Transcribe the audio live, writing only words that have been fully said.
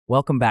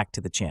Welcome back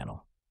to the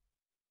channel.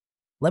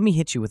 Let me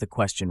hit you with a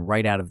question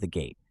right out of the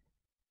gate.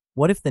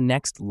 What if the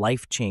next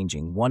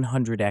life-changing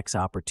 100x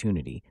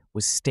opportunity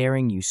was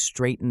staring you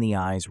straight in the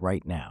eyes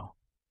right now?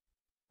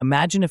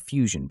 Imagine a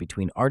fusion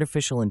between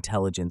artificial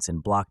intelligence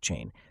and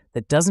blockchain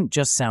that doesn't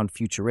just sound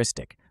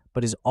futuristic,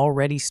 but is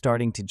already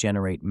starting to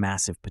generate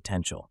massive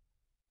potential.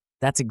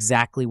 That's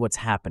exactly what's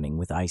happening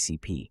with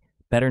ICP,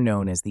 better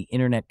known as the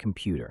Internet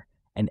Computer,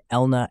 and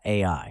Elna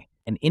AI,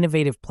 an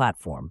innovative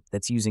platform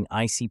that's using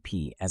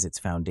ICP as its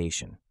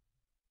foundation.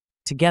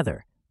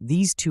 Together,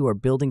 these two are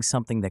building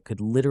something that could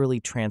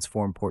literally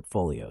transform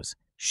portfolios,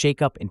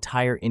 shake up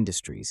entire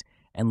industries,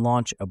 and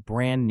launch a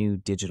brand new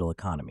digital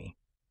economy.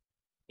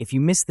 If you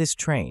miss this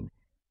train,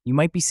 you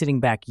might be sitting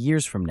back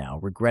years from now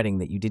regretting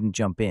that you didn't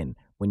jump in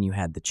when you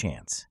had the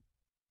chance.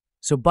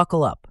 So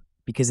buckle up,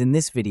 because in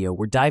this video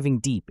we're diving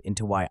deep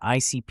into why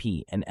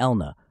ICP and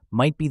Elna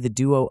might be the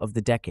duo of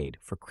the decade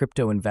for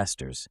crypto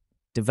investors,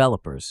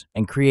 developers,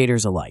 and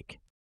creators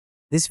alike.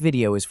 This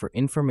video is for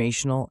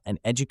informational and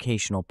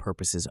educational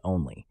purposes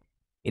only.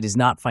 It is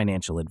not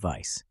financial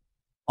advice.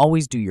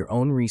 Always do your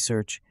own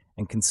research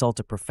and consult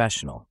a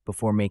professional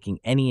before making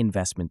any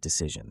investment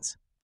decisions.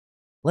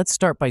 Let's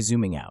start by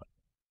zooming out.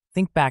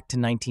 Think back to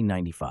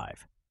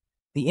 1995.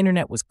 The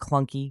internet was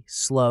clunky,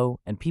 slow,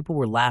 and people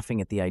were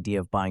laughing at the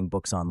idea of buying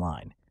books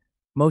online.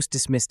 Most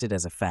dismissed it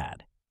as a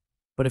fad.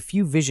 But a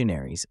few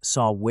visionaries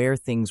saw where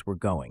things were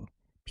going.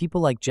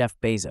 People like Jeff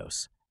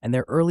Bezos, and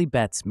their early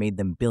bets made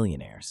them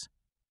billionaires.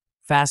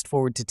 Fast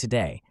forward to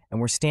today, and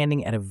we're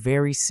standing at a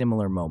very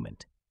similar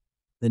moment.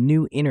 The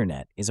new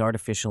internet is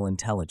artificial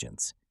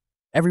intelligence.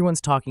 Everyone's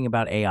talking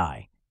about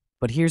AI,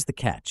 but here's the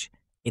catch.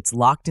 It's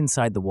locked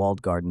inside the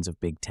walled gardens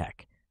of big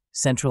tech.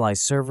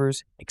 Centralized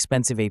servers,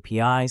 expensive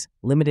APIs,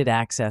 limited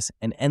access,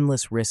 and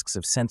endless risks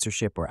of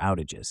censorship or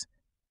outages.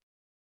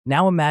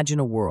 Now imagine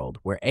a world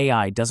where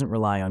AI doesn't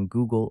rely on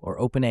Google or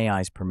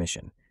OpenAI's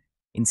permission.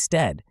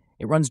 Instead,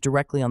 it runs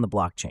directly on the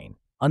blockchain,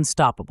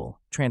 unstoppable,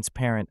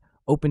 transparent,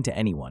 open to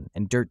anyone,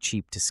 and dirt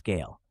cheap to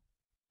scale.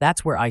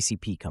 That's where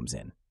ICP comes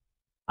in.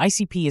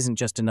 ICP isn't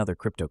just another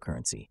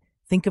cryptocurrency.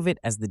 Think of it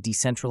as the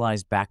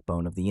decentralized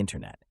backbone of the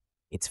internet.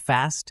 It's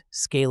fast,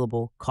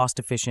 scalable,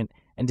 cost-efficient,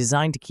 and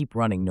designed to keep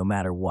running no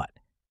matter what.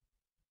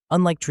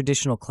 Unlike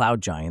traditional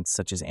cloud giants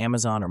such as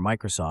Amazon or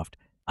Microsoft,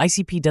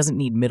 ICP doesn't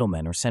need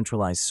middlemen or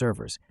centralized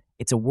servers.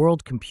 It's a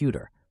world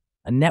computer,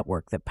 a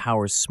network that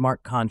powers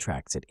smart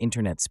contracts at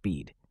internet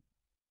speed.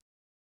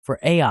 For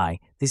AI,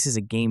 this is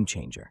a game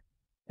changer.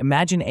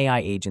 Imagine AI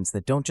agents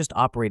that don't just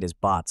operate as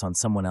bots on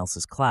someone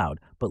else's cloud,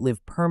 but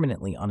live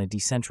permanently on a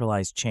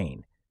decentralized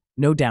chain.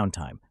 No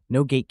downtime,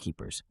 no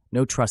gatekeepers,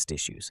 no trust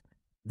issues.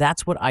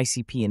 That's what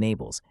ICP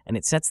enables, and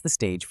it sets the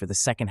stage for the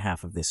second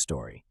half of this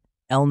story,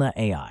 Elna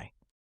AI.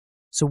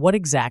 So what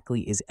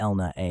exactly is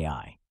Elna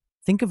AI?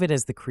 Think of it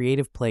as the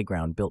creative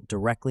playground built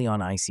directly on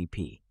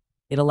ICP.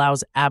 It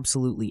allows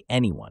absolutely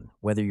anyone,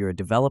 whether you're a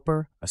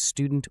developer, a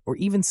student, or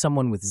even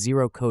someone with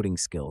zero coding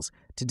skills,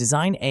 to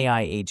design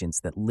AI agents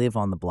that live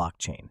on the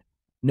blockchain.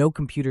 No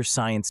computer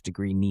science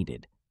degree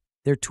needed.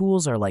 Their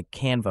tools are like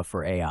Canva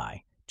for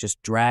AI,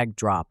 just drag,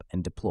 drop,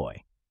 and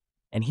deploy.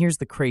 And here's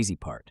the crazy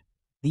part.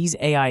 These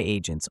AI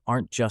agents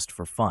aren't just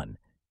for fun.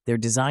 They're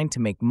designed to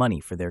make money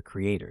for their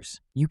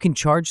creators. You can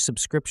charge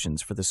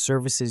subscriptions for the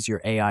services your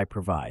AI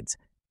provides,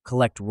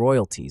 collect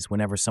royalties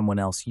whenever someone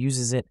else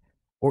uses it,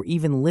 or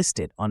even list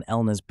it on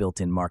Elna's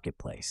built-in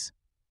marketplace.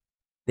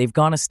 They've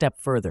gone a step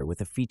further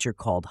with a feature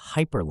called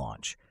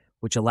Hyperlaunch,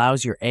 which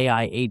allows your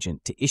AI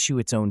agent to issue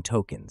its own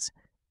tokens,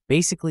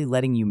 basically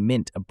letting you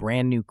mint a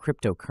brand new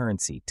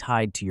cryptocurrency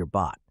tied to your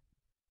bot.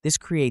 This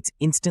creates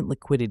instant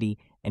liquidity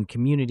and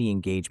community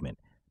engagement,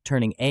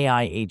 turning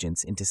AI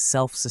agents into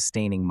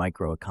self-sustaining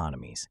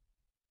micro-economies.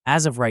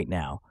 As of right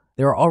now,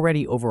 there are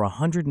already over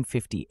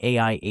 150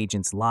 AI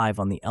agents live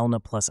on the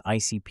Elna plus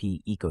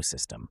ICP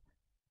ecosystem,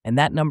 and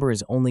that number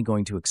is only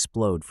going to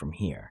explode from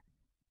here.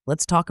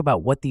 Let's talk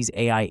about what these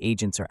AI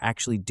agents are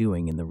actually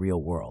doing in the real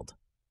world.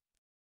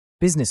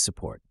 Business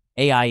support.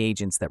 AI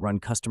agents that run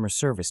customer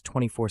service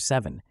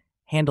 24/7,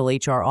 handle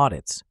HR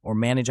audits, or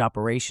manage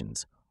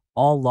operations,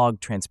 all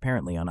logged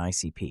transparently on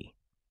ICP.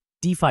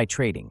 DeFi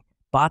trading.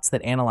 Bots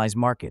that analyze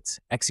markets,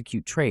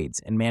 execute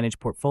trades, and manage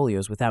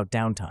portfolios without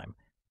downtime.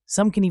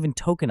 Some can even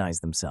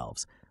tokenize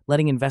themselves,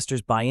 letting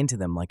investors buy into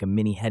them like a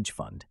mini hedge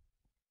fund.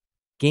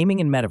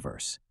 Gaming and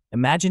metaverse.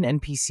 Imagine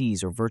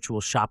NPCs or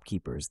virtual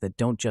shopkeepers that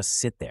don't just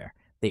sit there.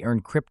 They earn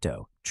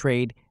crypto,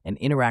 trade, and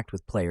interact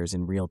with players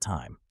in real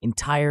time.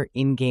 Entire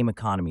in-game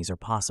economies are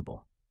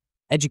possible.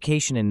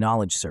 Education and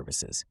knowledge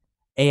services.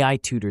 AI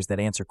tutors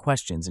that answer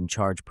questions and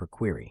charge per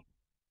query.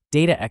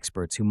 Data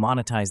experts who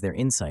monetize their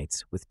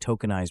insights with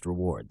tokenized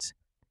rewards.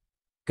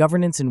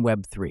 Governance in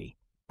Web3.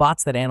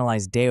 Bots that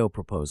analyze DAO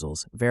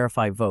proposals,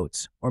 verify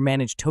votes, or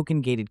manage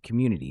token-gated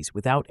communities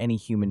without any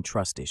human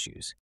trust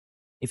issues.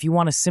 If you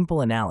want a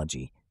simple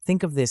analogy,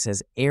 think of this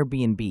as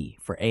Airbnb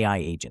for AI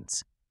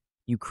agents.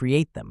 You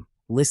create them,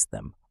 list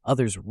them,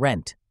 others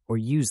rent or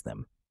use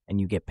them,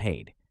 and you get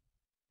paid.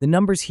 The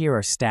numbers here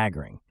are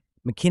staggering.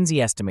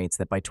 McKinsey estimates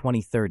that by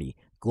 2030,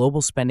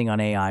 global spending on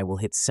AI will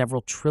hit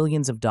several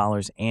trillions of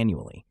dollars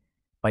annually.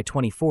 By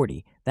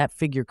 2040, that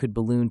figure could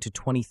balloon to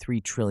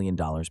 $23 trillion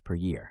per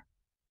year.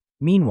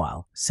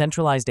 Meanwhile,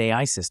 centralized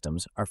AI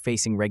systems are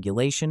facing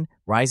regulation,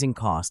 rising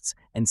costs,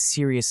 and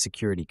serious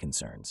security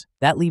concerns.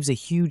 That leaves a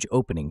huge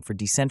opening for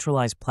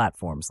decentralized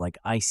platforms like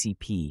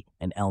ICP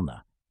and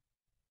Elna.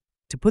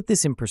 To put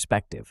this in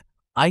perspective,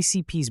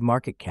 ICP's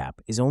market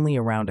cap is only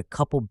around a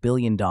couple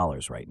billion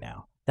dollars right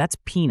now. That's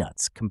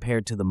peanuts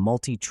compared to the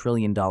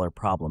multi-trillion-dollar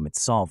problem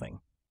it's solving.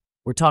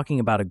 We're talking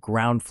about a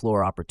ground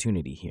floor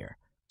opportunity here.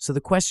 So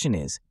the question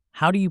is,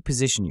 how do you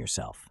position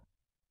yourself?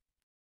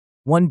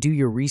 1. Do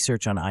your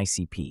research on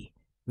ICP.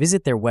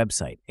 Visit their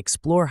website,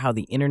 explore how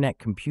the internet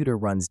computer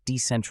runs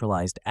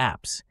decentralized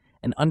apps,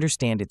 and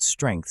understand its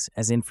strengths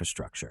as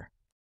infrastructure.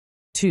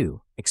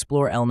 2.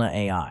 Explore Elna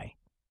AI.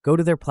 Go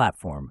to their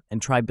platform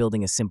and try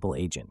building a simple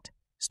agent.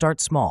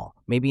 Start small,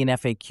 maybe an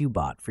FAQ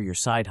bot for your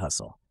side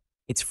hustle.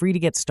 It's free to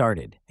get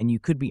started, and you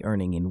could be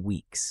earning in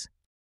weeks.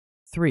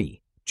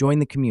 3. Join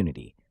the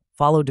community.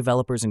 Follow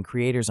developers and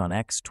creators on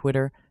X,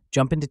 Twitter,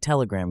 jump into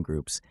Telegram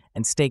groups,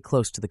 and stay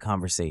close to the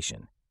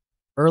conversation.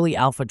 Early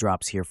alpha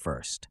drops here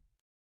first.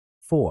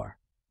 4.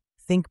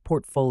 Think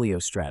portfolio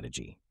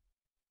strategy.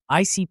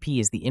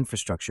 ICP is the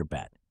infrastructure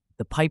bet,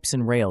 the pipes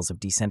and rails of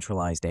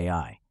decentralized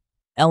AI.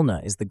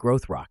 Elna is the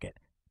growth rocket,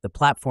 the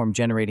platform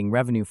generating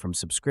revenue from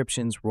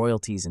subscriptions,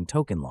 royalties, and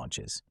token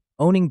launches.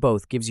 Owning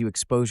both gives you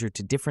exposure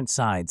to different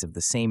sides of the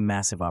same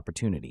massive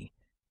opportunity.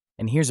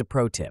 And here's a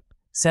pro tip.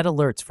 Set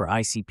alerts for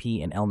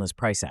ICP and Elna's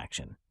price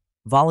action.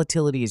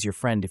 Volatility is your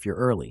friend if you're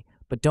early,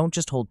 but don't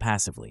just hold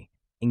passively.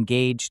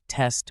 Engage,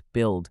 test,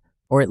 build,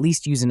 or at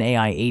least use an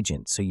AI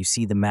agent so you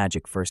see the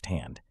magic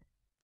firsthand.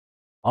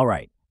 All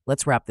right,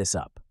 let's wrap this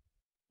up.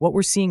 What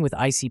we're seeing with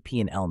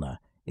ICP and Elna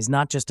is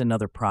not just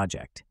another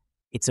project,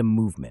 it's a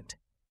movement.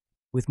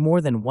 With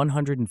more than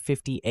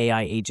 150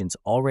 AI agents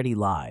already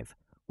live,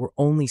 we're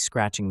only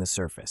scratching the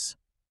surface.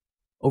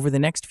 Over the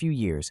next few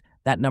years,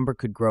 that number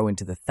could grow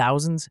into the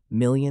thousands,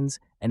 millions,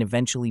 and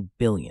eventually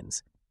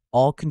billions,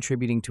 all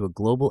contributing to a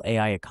global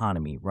AI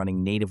economy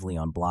running natively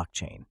on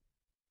blockchain.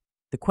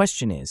 The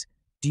question is,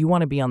 do you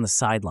want to be on the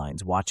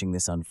sidelines watching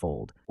this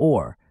unfold,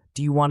 or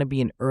do you want to be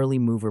an early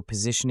mover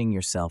positioning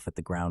yourself at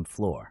the ground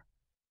floor?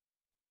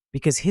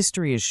 Because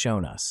history has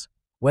shown us,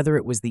 whether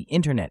it was the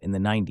internet in the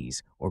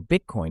 90s or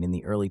Bitcoin in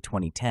the early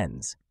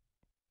 2010s,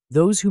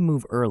 those who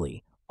move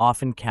early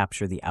often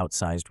capture the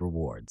outsized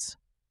rewards.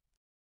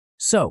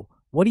 So,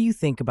 what do you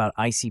think about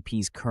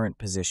ICP's current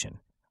position?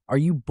 Are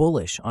you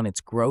bullish on its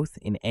growth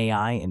in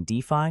AI and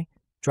DeFi?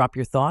 Drop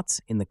your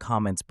thoughts in the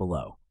comments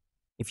below.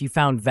 If you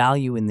found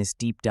value in this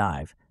deep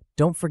dive,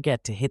 don't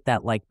forget to hit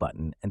that like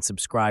button and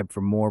subscribe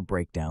for more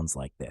breakdowns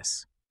like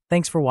this.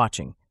 Thanks for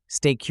watching.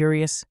 Stay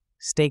curious,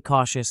 stay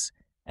cautious,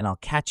 and I'll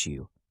catch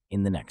you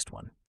in the next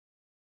one.